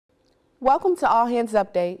Welcome to All Hands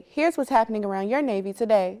Update. Here's what's happening around your Navy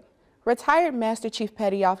today. Retired Master Chief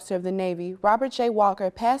Petty Officer of the Navy, Robert J.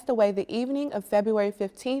 Walker, passed away the evening of February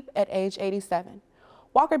 15th at age 87.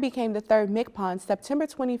 Walker became the 3rd MCPON September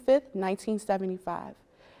 25, 1975.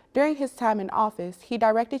 During his time in office, he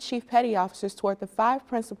directed Chief Petty Officers toward the 5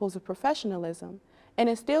 principles of professionalism and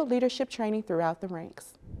instilled leadership training throughout the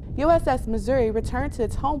ranks. USS Missouri returned to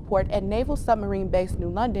its home port at Naval Submarine Base New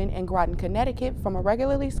London in Groton, Connecticut from a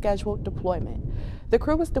regularly scheduled deployment. The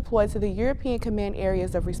crew was deployed to the European Command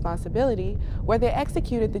Areas of Responsibility, where they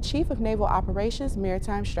executed the Chief of Naval Operations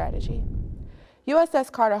Maritime Strategy.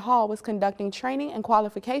 USS Carter Hall was conducting training and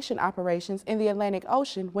qualification operations in the Atlantic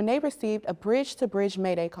Ocean when they received a bridge-to-bridge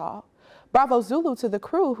mayday call. Bravo Zulu to the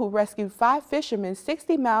crew, who rescued 5 fishermen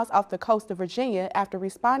 60 miles off the coast of Virginia after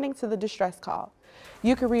responding to the distress call.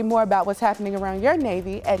 You can read more about what's happening around your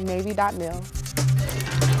Navy at Navy.mil.